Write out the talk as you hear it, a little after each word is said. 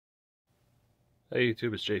Hey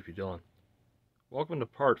YouTube, it's JP Dillon. Welcome to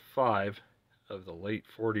part 5 of the late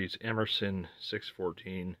 40s Emerson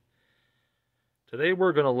 614. Today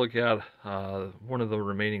we're going to look at one of the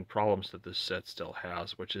remaining problems that this set still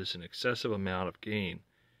has, which is an excessive amount of gain.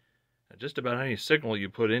 Just about any signal you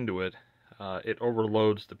put into it, it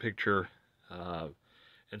overloads the picture, and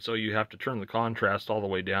so you have to turn the contrast all the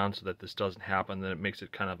way down so that this doesn't happen. Then it makes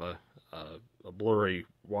it kind of a blurry,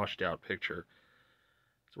 washed out picture.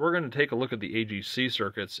 So we're going to take a look at the AGC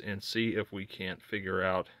circuits and see if we can't figure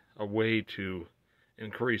out a way to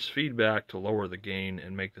increase feedback to lower the gain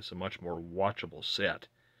and make this a much more watchable set.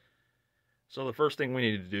 So the first thing we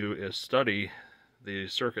need to do is study the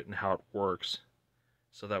circuit and how it works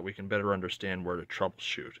so that we can better understand where to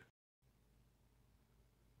troubleshoot.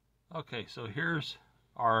 Okay, so here's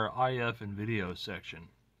our IF and video section.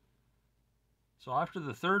 So after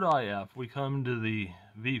the third IF, we come to the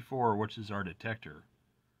V4, which is our detector.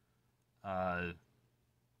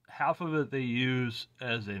 Half of it they use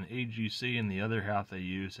as an AGC and the other half they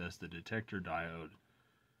use as the detector diode.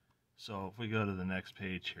 So if we go to the next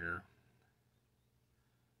page here,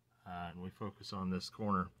 and we focus on this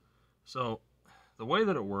corner. So the way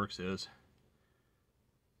that it works is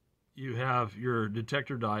you have your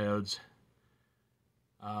detector diodes,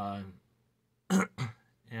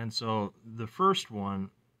 and so the first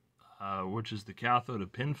one, which is the cathode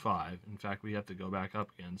of pin 5. In fact, we have to go back up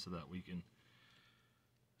again so that we can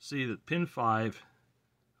see that pin 5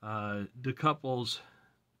 decouples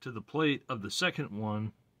to the plate of the second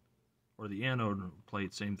one, or the anode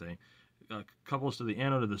plate, same thing. Couples to the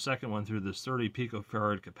anode of the second one through this 30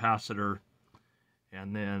 picofarad capacitor,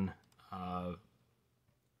 and then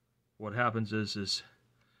what happens is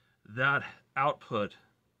that output,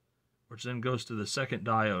 which then goes to the second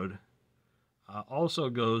diode, also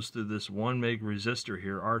goes through this 1 meg resistor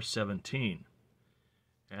here, R17.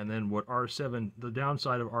 And then what the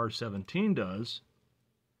downside of R17 does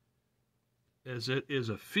is it is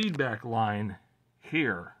a feedback line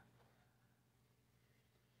here.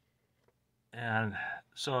 And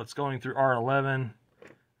so it's going through R11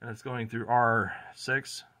 and it's going through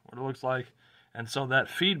R6, what it looks like. And so that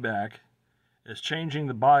feedback is changing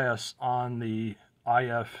the bias on the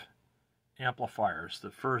IF amplifiers,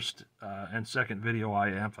 the first and second video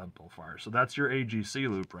IF amplifiers. So that's your AGC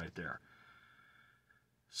loop right there.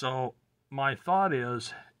 So my thought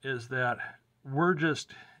is that we're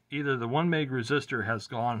just either the 1 meg resistor has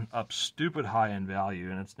gone up stupid high in value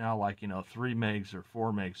and it's now like, 3 megs or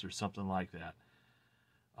 4 megs or something like that,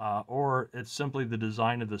 or it's simply the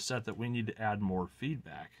design of the set that we need to add more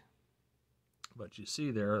feedback. But you see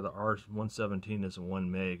there, the R117 is a 1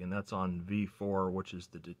 meg, and that's on V4, which is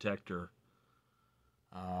the detector.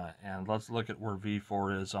 And let's look at where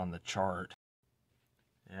V4 is on the chart.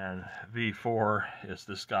 And V4 is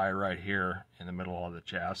this guy right here in the middle of the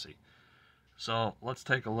chassis. So let's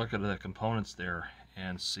take a look at the components there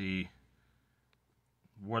and see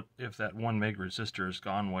what if that 1 meg resistor has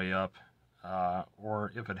gone way up,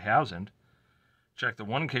 or if it hasn't. Check the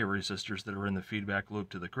 1K resistors that are in the feedback loop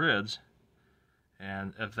to the grids.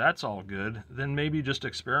 And if that's all good, then maybe just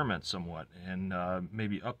experiment somewhat and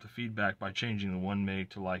maybe up the feedback by changing the 1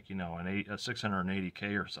 meg to like, a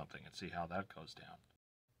 680K or something, and see how that goes down.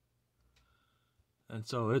 And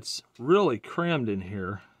so it's really crammed in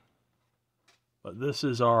here, but this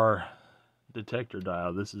is our detector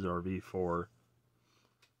diode. This is our V4.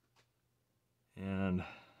 And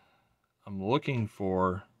I'm looking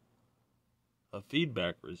for a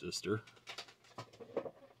feedback resistor,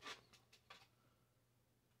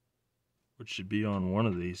 which should be on one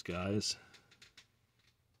of these guys.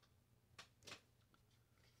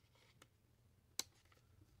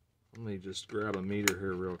 Let me just grab a meter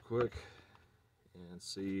here real quick and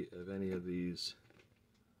see if any of these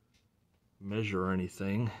measure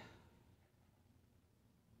anything.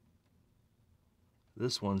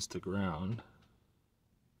 This one's to ground.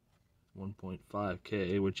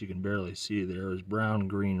 1.5K, which you can barely see there, is brown,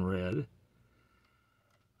 green, red.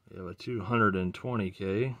 We have a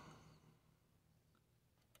 220K.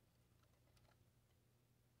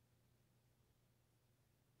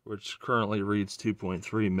 Which currently reads 2.3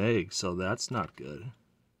 megs, so that's not good.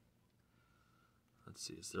 Let's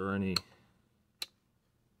see, is there any...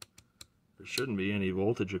 There shouldn't be any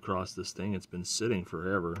voltage across this thing. It's been sitting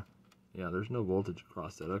forever. Yeah, there's no voltage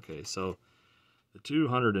across that. Okay, so the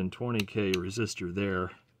 220K resistor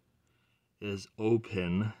there is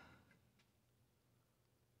open.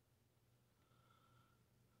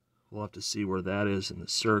 We'll have to see where that is in the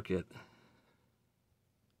circuit.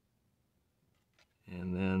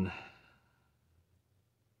 And then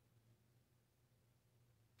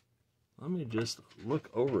let me just look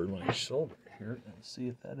over my shoulder here and see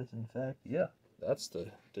if that is in fact, yeah, that's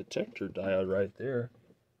the detector diode right there.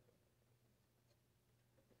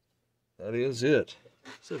 That is it.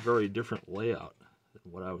 It's a very different layout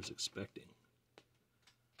than what I was expecting.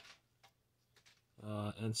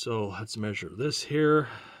 And so let's measure this here,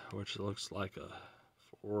 which looks like a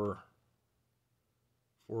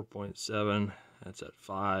 4.7. That's at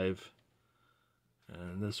 5.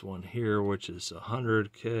 And this one here, which is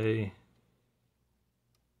 100K.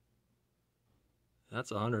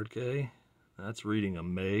 That's 100K. That's reading a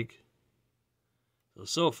meg.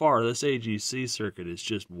 So far, this AGC circuit is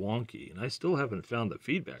just wonky, and I still haven't found the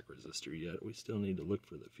feedback resistor yet. We still need to look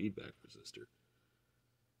for the feedback resistor.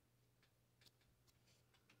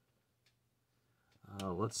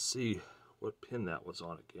 Let's see what pin that was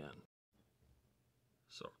on again.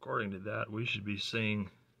 So according to that, we should be seeing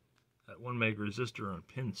that 1 meg resistor on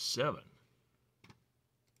pin 7.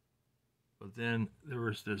 But then there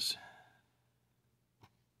was this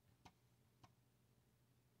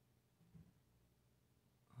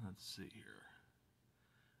let's see here.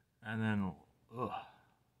 And then,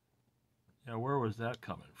 yeah, where was that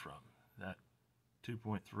coming from? That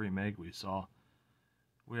 2.3 meg we saw.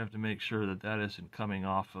 We have to make sure that that isn't coming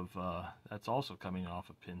off of, that's also coming off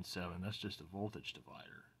of pin 7. That's just a voltage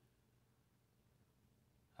divider.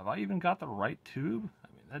 Have I even got the right tube? I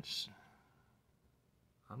mean, that's,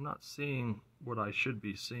 I'm not seeing what I should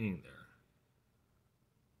be seeing there.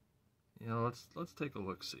 You know, let's take a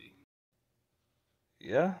look-see.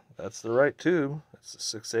 Yeah, that's the right tube. That's the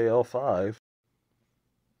 6AL5.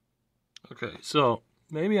 Okay, so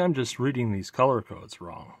maybe I'm just reading these color codes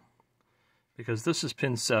wrong, because this is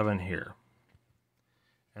pin 7 here,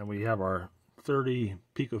 and we have our 30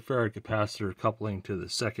 picofarad capacitor coupling to the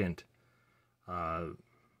second diode,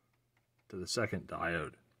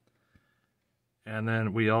 and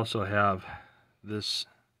then we also have this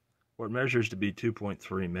what measures to be 2.3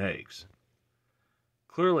 megs.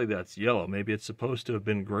 Clearly that's yellow. Maybe it's supposed to have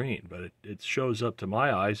been green, but it shows up to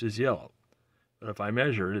my eyes as yellow. But if I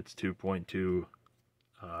measure it, it's 2.2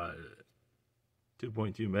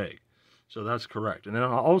 meg. So that's correct. And then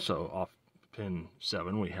also off pin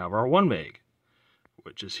 7, we have our 1 meg,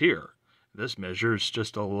 which is here. This measures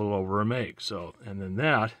just a little over a meg. So, and then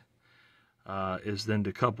that is then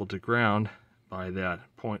decoupled to ground by that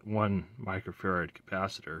 0.1 microfarad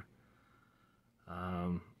capacitor.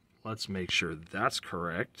 Let's make sure that's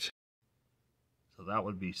correct. So that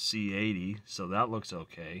would be C80, so that looks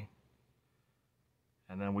okay.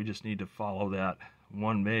 And then we just need to follow that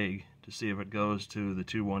 1 meg to see if it goes to the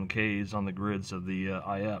 2 1Ks on the grids of the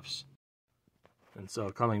IFs. And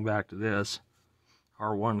so coming back to this,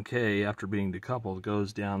 our 1K, after being decoupled,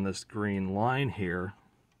 goes down this green line here,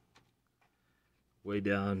 way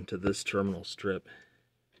down to this terminal strip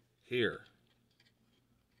here.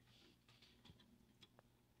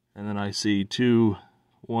 And then I see 2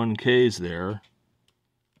 1Ks there.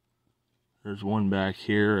 There's one back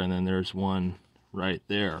here, and then there's one right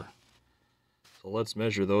there. So let's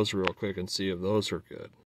measure those real quick and see if those are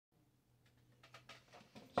good.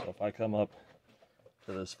 So if I come up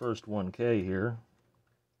to this first 1K here,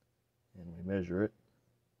 and we measure it,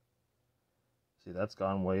 see that's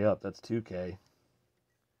gone way up, that's 2K.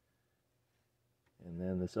 And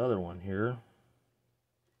then this other one here,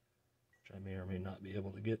 I may or may not be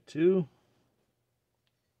able to get to.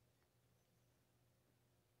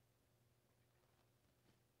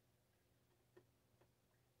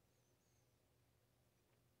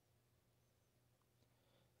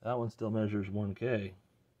 That one still measures 1K.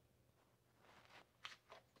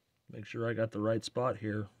 Make sure I got the right spot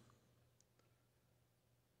here.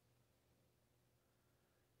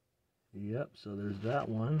 Yep, so there's that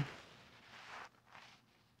one.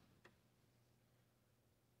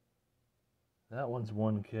 That one's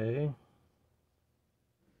 1K.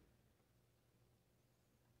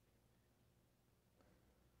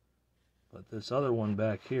 But this other one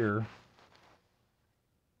back here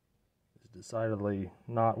is decidedly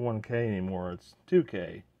not 1K anymore, it's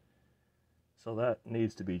 2K. So that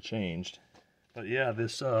needs to be changed. But yeah,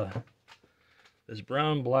 this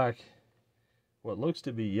brown, black, what looks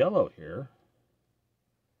to be yellow here,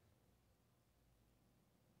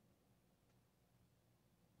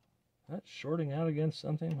 that's shorting out against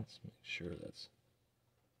something. Let's make sure that's,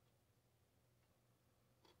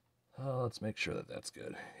 let's make sure that that's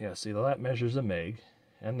good. Yeah, see, that measures a meg.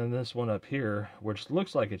 And then this one up here, which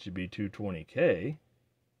looks like it should be 220K,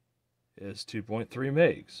 is 2.3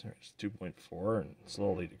 megs. It's 2.4 and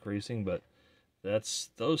slowly decreasing, but that's,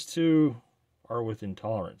 those two are within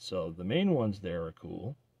tolerance. So the main ones there are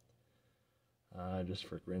cool. Just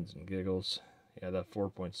for grins and giggles. Yeah, that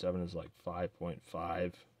 4.7 is like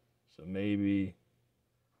 5.5. So maybe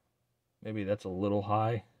that's a little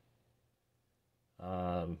high.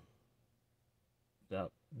 That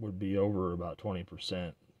would be over about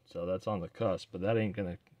 20%. So that's on the cusp, but that ain't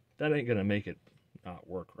gonna make it not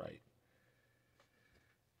work right.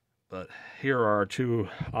 But here are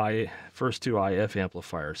our first two IF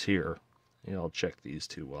amplifiers here. I'll check these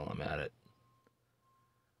two while I'm at it.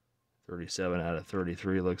 37 out of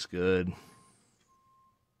 33 looks good.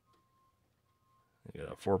 We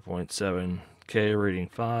got a 4.7K rating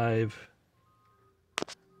 5.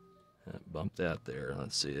 Bump that there.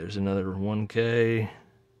 Let's see. There's another 1K.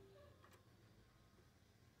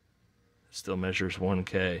 Still measures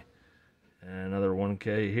 1K. And another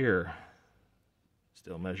 1K here.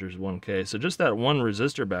 Still measures 1K. So just that one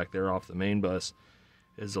resistor back there off the main bus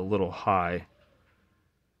is a little high.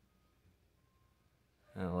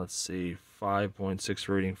 And let's see. 5.6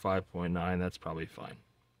 rating, 5.9. That's probably fine.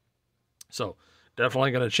 So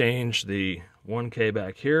definitely going to change the 1K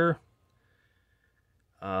back here.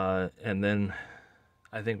 And then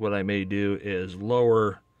I think what I may do is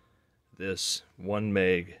lower this 1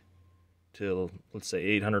 meg to, let's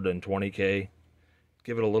say, 820K.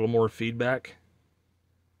 Give it a little more feedback.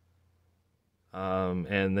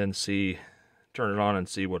 And then turn it on and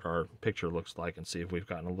see what our picture looks like and see if we've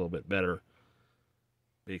gotten a little bit better.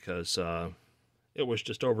 Because it was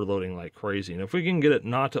just overloading like crazy. And if we can get it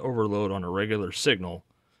not to overload on a regular signal,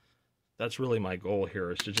 that's really my goal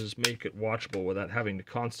here, is to just make it watchable without having to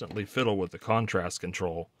constantly fiddle with the contrast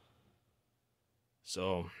control.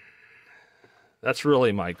 So that's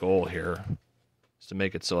really my goal here, is to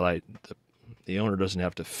make it so the owner doesn't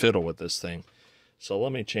have to fiddle with this thing. So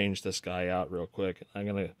let me change this guy out real quick. I'm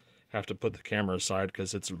going to have to put the camera aside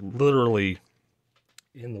because it's literally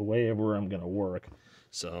in the way of where I'm going to work.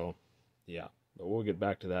 So yeah, but we'll get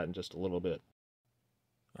back to that in just a little bit.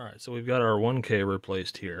 All right, so we've got our 1K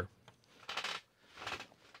replaced here.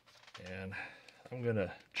 And I'm going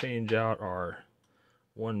to change out our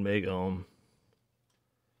 1 meg ohm.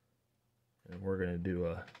 And we're going to do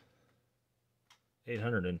a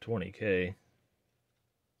 820K.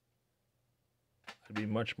 I'd be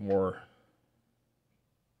much more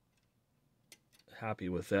happy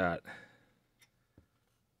with that.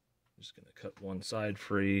 Just going to cut one side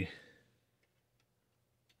free.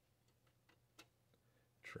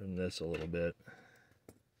 Trim this a little bit.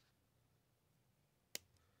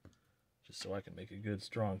 Just so I can make a good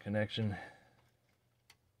strong connection.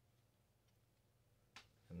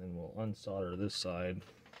 And then we'll unsolder this side.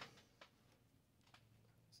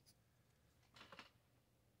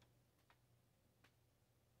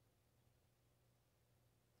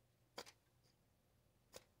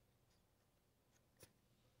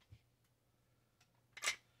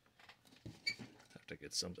 Have to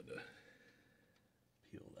get something to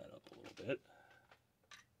peel that up a little bit.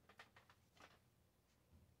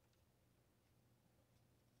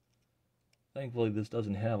 Thankfully, this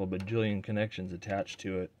doesn't have a bajillion connections attached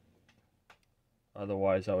to it.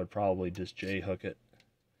 Otherwise, I would probably just J-hook it,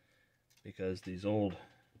 because these old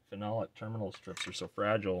phenolic terminal strips are so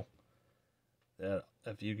fragile that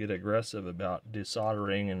if you get aggressive about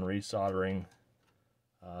desoldering and resoldering,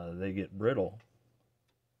 they get brittle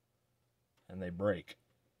and they break.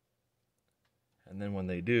 And then when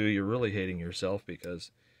they do, you're really hating yourself,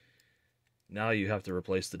 because now you have to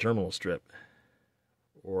replace the terminal strip,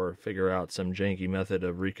 or figure out some janky method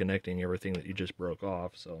of reconnecting everything that you just broke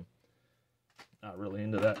off. So, not really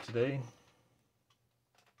into that today.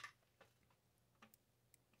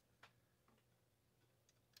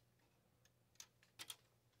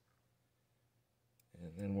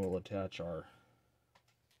 And then we'll attach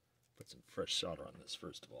put some fresh solder on this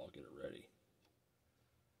first of all, get it ready.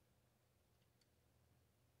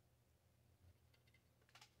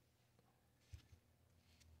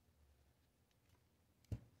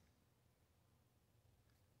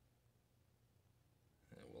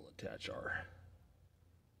 Attach our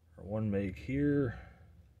 1 meg here.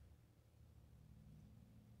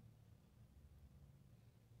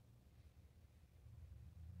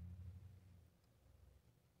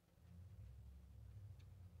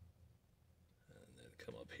 And then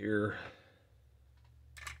come up here,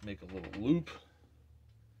 make a little loop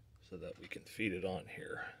so that we can feed it on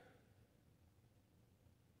here.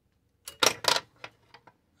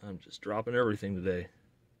 I'm just dropping everything today.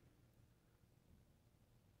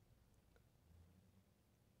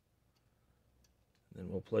 Then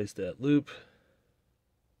we'll place that loop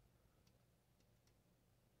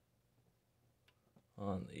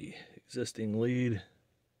on the existing lead.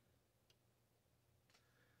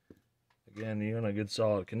 Again, you want a good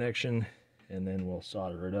solid connection, and then we'll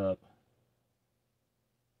solder it up.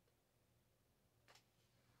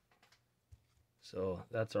 So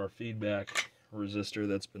that's our feedback resistor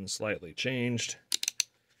that's been slightly changed.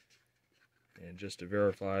 And just to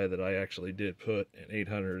verify that I actually did put an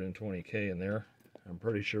 820K in there, I'm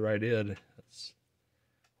pretty sure I did. That's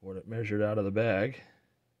what it measured out of the bag.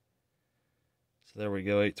 So there we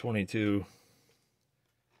go, 822.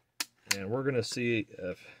 And we're going to see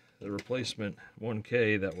if the replacement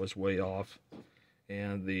 1K that was way off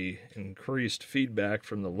and the increased feedback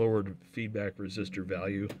from the lowered feedback resistor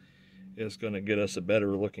value is going to get us a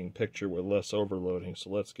better looking picture with less overloading. So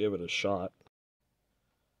let's give it a shot.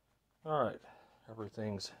 Alright,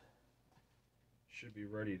 everything's should be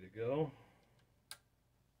ready to go.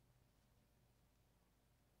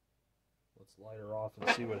 Let's light her off and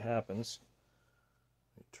see what happens.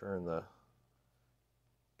 Let me turn the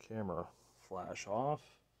camera flash off.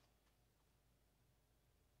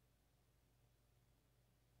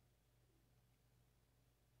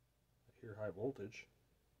 I hear high voltage.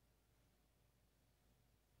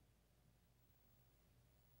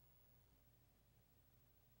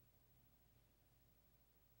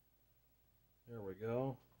 There we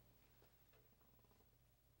go.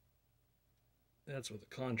 That's with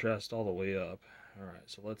the contrast all the way up. Alright,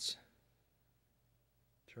 so let's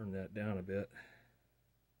turn that down a bit.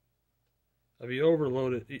 If you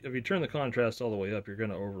overload it, if you turn the contrast all the way up, you're going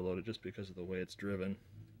to overload it just because of the way it's driven.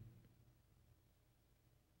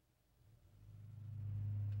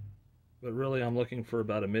 But really, I'm looking for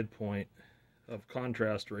about a midpoint of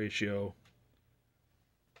contrast ratio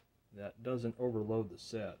that doesn't overload the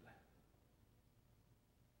set.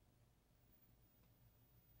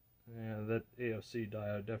 And that AFC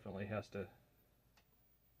diode definitely has to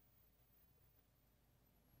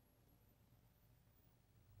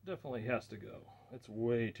go. It's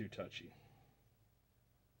way too touchy.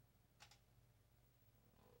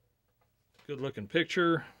 Good looking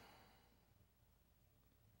picture.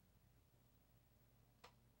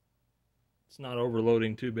 It's not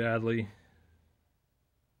overloading too badly.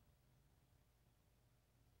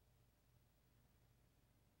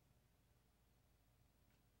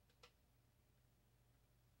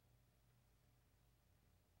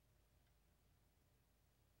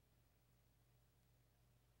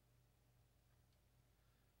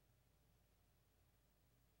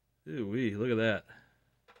 Ooh-wee, look at that.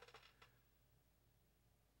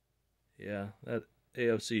 Yeah, that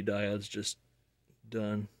AFC diode's just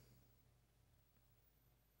done.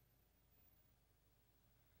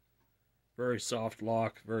 Very soft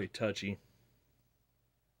lock, very touchy.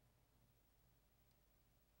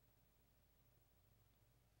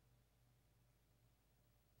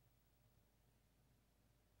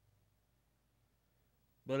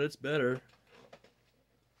 But it's better.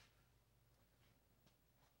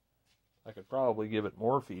 I could probably give it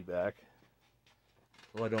more feedback,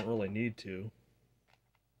 though I don't really need to.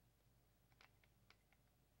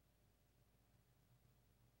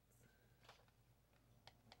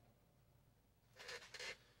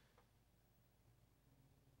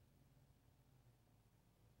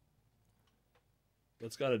 But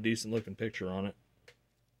it's got a decent looking picture on it.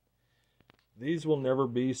 These will never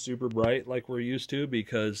be super bright like we're used to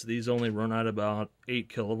because these only run at about 8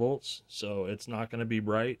 kilovolts, so it's not going to be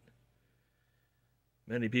bright.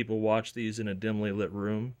 Many people watch these in a dimly lit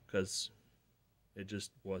room because it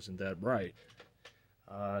just wasn't that bright.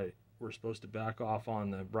 We're supposed to back off on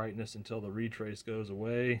the brightness until the retrace goes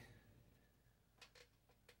away.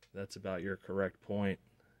 That's about your correct point.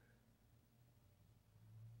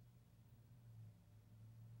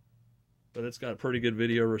 But it's got pretty good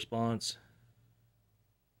video response.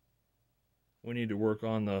 We need to work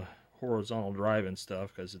on the horizontal drive and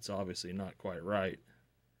stuff because it's obviously not quite right.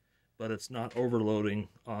 But it's not overloading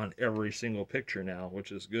on every single picture now,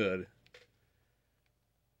 which is good.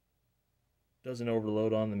 Doesn't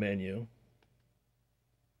overload on the menu.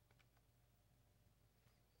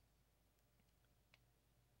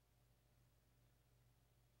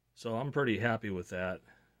 So I'm pretty happy with that.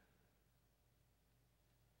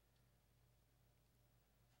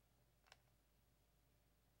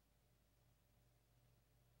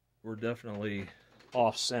 We're definitely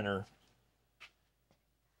off center.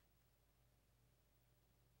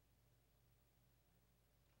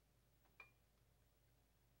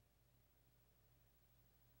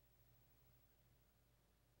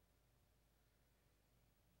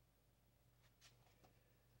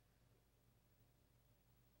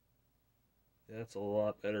 That's a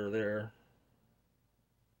lot better there.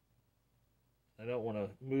 I don't want to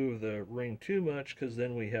move the ring too much because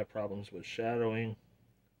then we have problems with shadowing.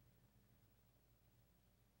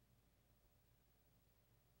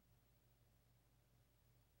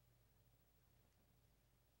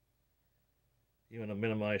 You want to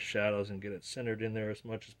minimize shadows and get it centered in there as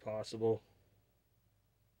much as possible.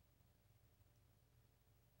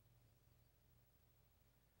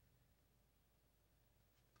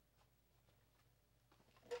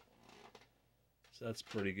 So that's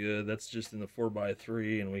pretty good. That's just in the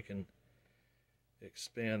 4x3, and we can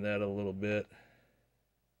expand that a little bit.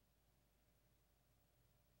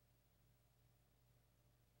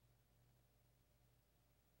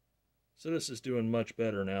 So this is doing much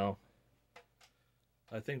better now.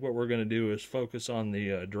 I think what we're going to do is focus on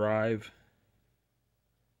the drive.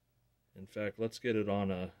 In fact, let's get it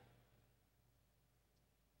on a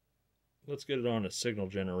signal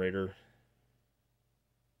generator.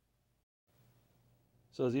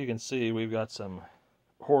 So as you can see, we've got some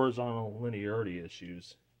horizontal linearity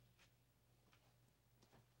issues.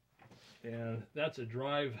 And that's a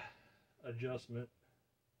drive adjustment.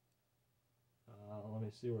 Let me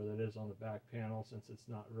see where that is on the back panel, since it's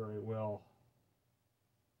not very well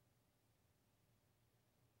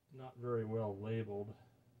labeled.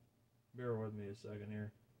 Bear with me a second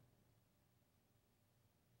here.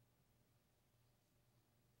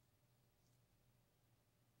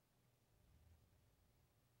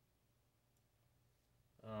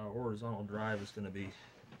 Horizontal drive is going to be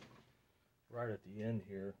right at the end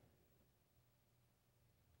here.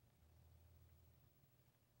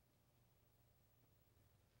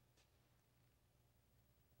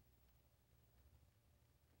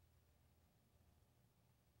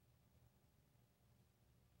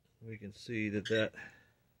 We can see that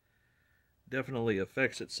definitely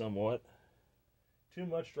affects it somewhat. Too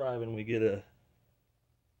much drive and we get a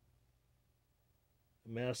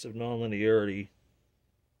massive nonlinearity.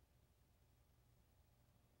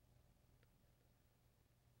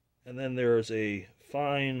 And then there's a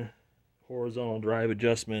fine horizontal drive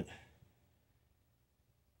adjustment.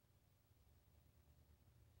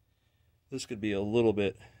 This could be a little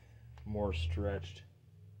bit more stretched.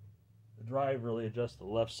 The drive really adjusts the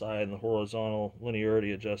left side, and the horizontal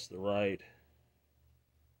linearity adjusts the right.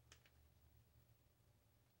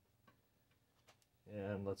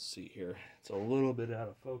 And let's see here. It's a little bit out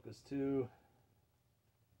of focus too.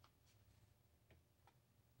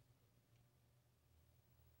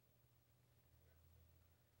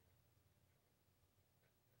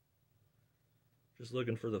 Just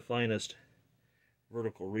looking for the finest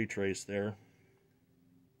vertical retrace there,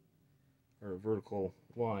 or vertical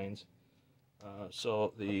lines.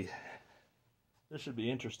 So this should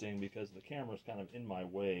be interesting because the camera's kind of in my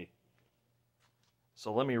way.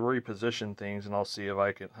 So let me reposition things, and I'll see if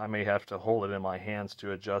I may have to hold it in my hands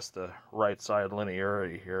to adjust the right side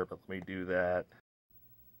linearity here, but let me do that.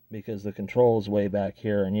 Because the control is way back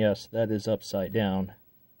here, and yes, that is upside down,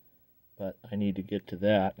 but I need to get to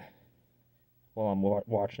that while I'm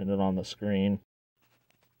watching it on the screen.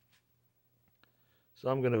 So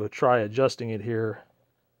I'm going to try adjusting it here.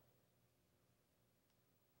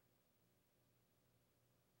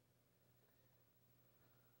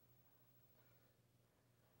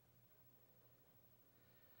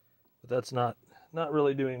 But that's not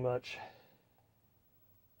really doing much.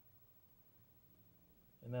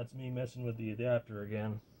 And that's me messing with the adapter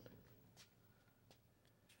again.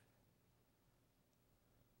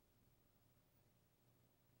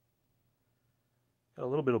 Got a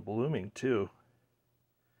little bit of blooming too.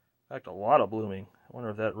 In fact, a lot of blooming. I wonder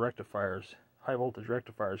if that high voltage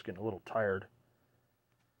rectifier is getting a little tired.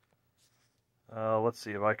 Let's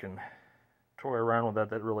see if I can toy around with that.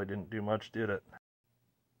 That really didn't do much, did it?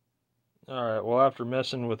 Alright, well, after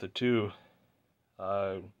messing with the two,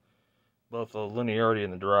 both the linearity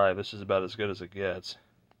and the drive, this is about as good as it gets.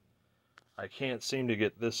 I can't seem to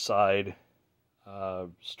get this side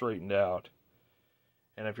straightened out.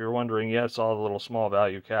 And if you're wondering, yes, all the little small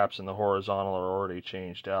value caps in the horizontal are already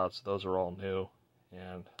changed out, so those are all new.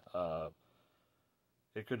 And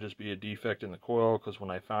it could just be a defect in the coil, because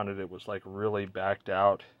when I found it, it was like really backed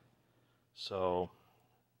out. So,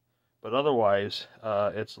 but otherwise,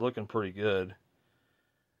 it's looking pretty good.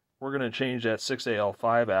 We're going to change that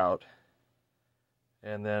 6AL5 out,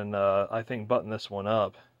 and then I think button this one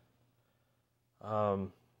up. I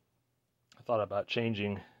thought about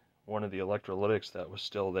changing one of the electrolytics that was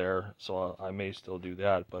still there, so I may still do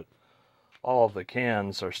that, but all of the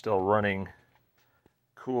cans are still running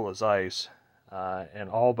cool as ice, and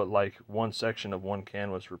all but like one section of one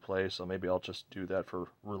can was replaced, so maybe I'll just do that for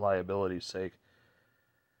reliability's sake.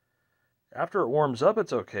 After it warms up,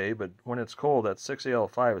 it's okay, but when it's cold, that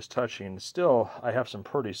 6AL5 is touching. Still, I have some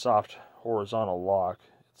pretty soft horizontal lock.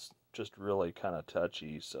 It's just really kind of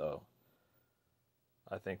touchy, so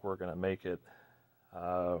I think we're going to make it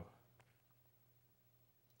a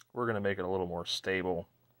little more stable.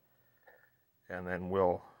 and then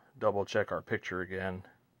we'll double check our picture again.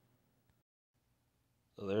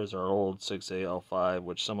 So there's our old 6AL5,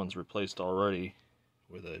 which someone's replaced already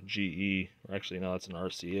with a GE, or actually no, it's an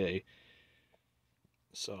RCA.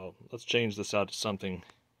 So let's change this out to something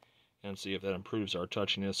and see if that improves our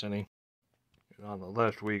touchiness any. And on the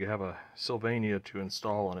left we have a Sylvania to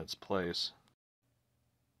install in its place.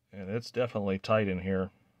 And it's definitely tight in here.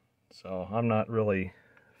 So I'm not really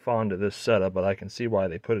fond of this setup, but I can see why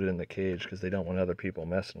they put it in the cage, because they don't want other people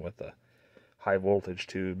messing with the high voltage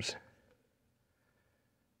tubes.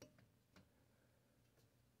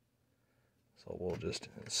 So we'll just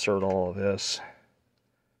insert all of this,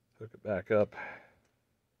 hook it back up,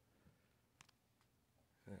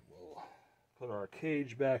 and we'll put our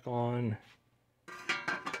cage back on.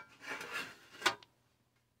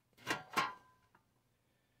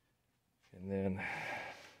 And then,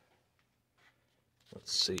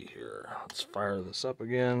 let's see here, let's fire this up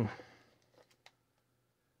again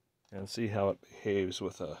and see how it behaves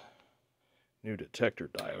with a new detector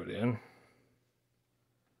diode in.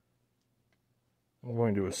 I'm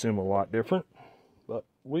going to assume a lot different, but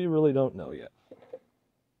we really don't know yet.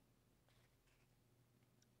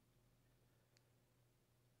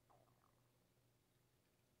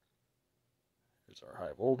 Here's our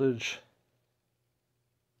high voltage.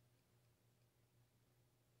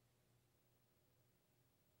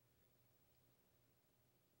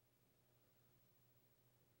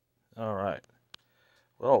 All right.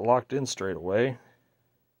 Well, it locked in straight away.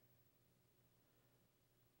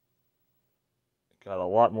 Got a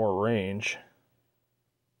lot more range,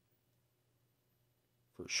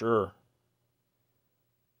 for sure.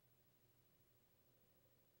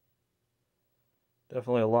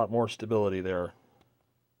 Definitely a lot more stability there.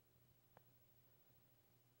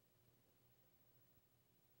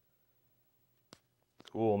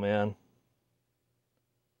 Cool, man.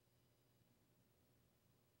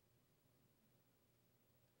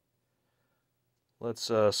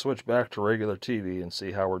 Let's switch back to regular TV and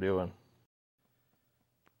see how we're doing.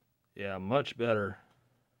 Yeah, much better.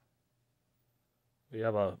 We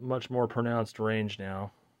have a much more pronounced range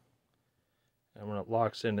now. And when it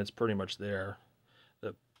locks in, it's pretty much there.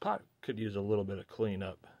 The pot could use a little bit of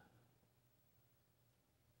cleanup.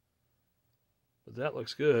 But that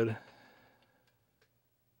looks good.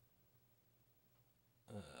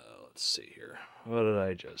 Let's see here. What did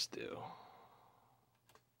I just do?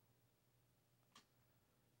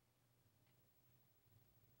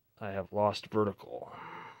 I have lost vertical.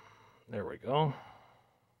 There we go.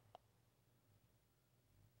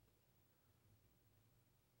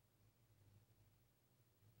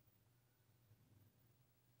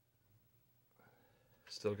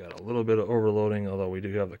 Still got a little bit of overloading, although we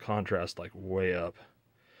do have the contrast like way up.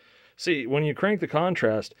 See, when you crank the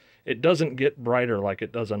contrast, it doesn't get brighter like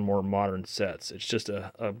it does on more modern sets. It's just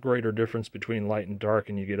a greater difference between light and dark,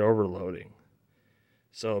 and you get overloading.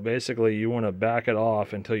 So basically you want to back it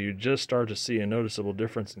off until you just start to see a noticeable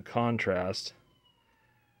difference in contrast.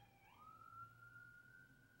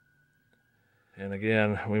 And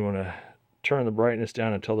again, we want to turn the brightness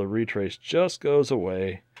down until the retrace just goes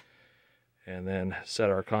away, and then set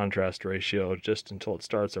our contrast ratio just until it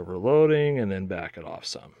starts overloading, and then back it off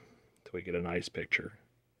some until we get a nice picture.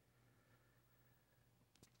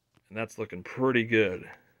 And that's looking pretty good.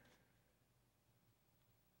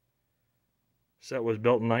 Set was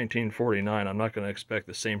built in 1949. I'm not going to expect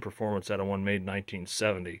the same performance out of one made in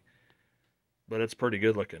 1970, but it's pretty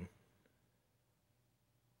good looking.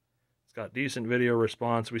 It's got decent video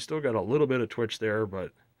response. We still got a little bit of twitch there,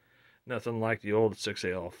 but nothing like the old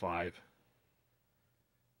 6AL5.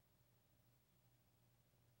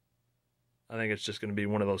 I think it's just going to be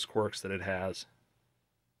one of those quirks that it has.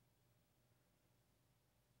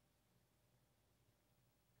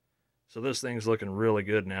 So this thing's looking really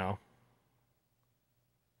good now.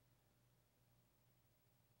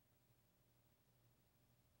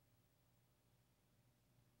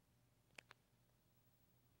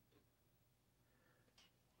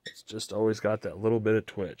 It's just always got that little bit of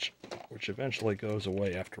twitch, which eventually goes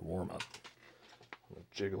away after warm-up.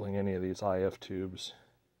 Jiggling any of these IF tubes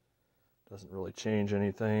doesn't really change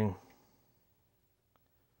anything.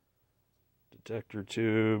 Detector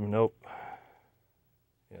tube, nope.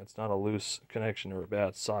 Yeah, it's not a loose connection or a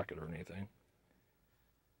bad socket or anything.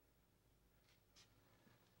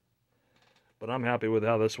 But I'm happy with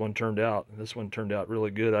how this one turned out. This one turned out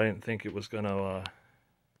really good. I didn't think it was gonna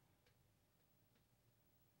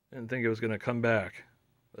come back.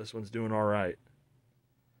 This one's doing all right.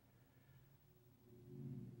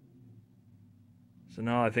 So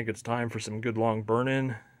now I think it's time for some good long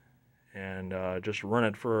burn-in, and just run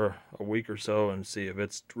it for a week or so and see if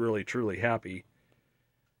it's really truly happy.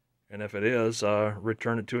 And if it is,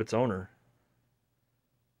 return it to its owner.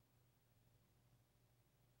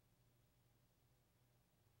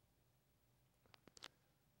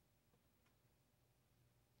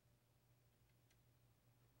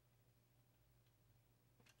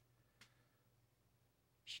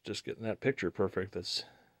 It's just getting that picture perfect that's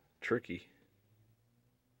tricky.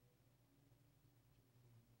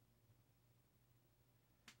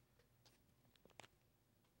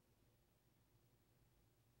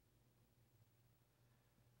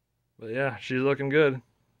 But yeah, she's looking good.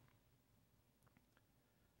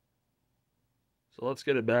 So let's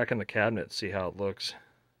get it back in the cabinet and see how it looks.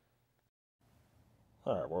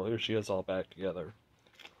 Alright, well here she is all back together.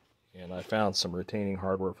 And I found some retaining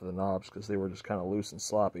hardware for the knobs because they were just kind of loose and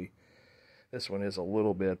sloppy. This one is a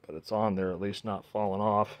little bit, but it's on there, at least not falling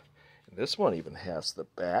off. And this one even has the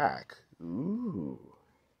back. Ooh.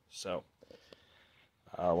 So,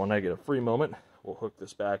 when I get a free moment, we'll hook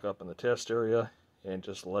this back up in the test area and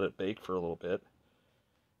just let it bake for a little bit.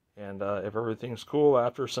 And if everything's cool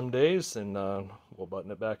after some days, then we'll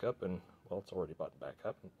button it back up, and, well, it's already buttoned back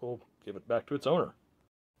up, and we'll give it back to its owner.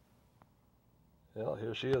 Well,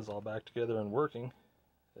 here she is all back together and working.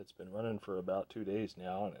 It's been running for about 2 days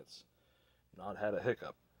now, and it's not had a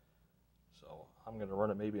hiccup. So I'm going to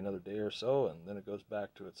run it maybe another day or so, and then it goes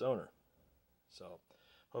back to its owner. So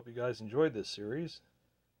hope you guys enjoyed this series,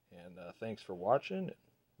 and thanks for watching, and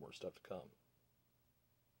more stuff to come.